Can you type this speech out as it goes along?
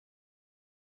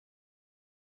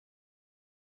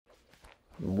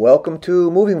Welcome to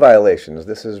Moving Violations.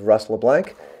 This is Russ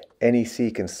LeBlanc,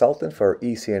 NEC consultant for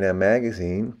EC&M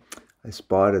magazine. I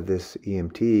spotted this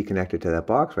EMT connected to that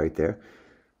box right there,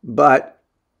 but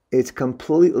it's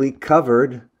completely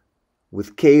covered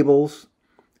with cables,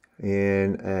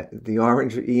 and the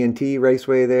orange EMT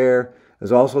raceway there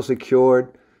is also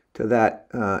secured to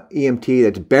that EMT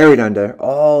that's buried under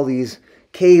all these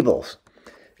cables.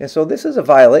 And so this is a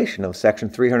violation of section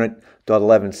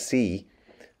 300.11c.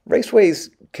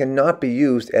 Raceways cannot be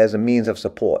used as a means of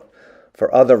support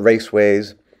for other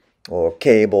raceways or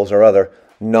cables or other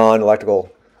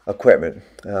non-electrical equipment.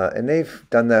 And they've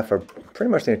done that for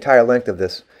pretty much the entire length of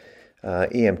this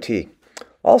EMT.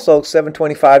 Also,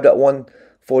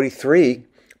 725.143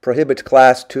 prohibits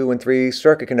Class 2 and 3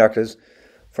 circuit conductors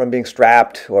from being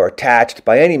strapped or attached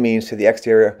by any means to the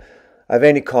exterior of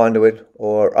any conduit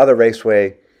or other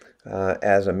raceway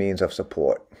as a means of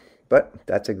support. But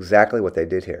that's exactly what they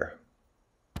did here.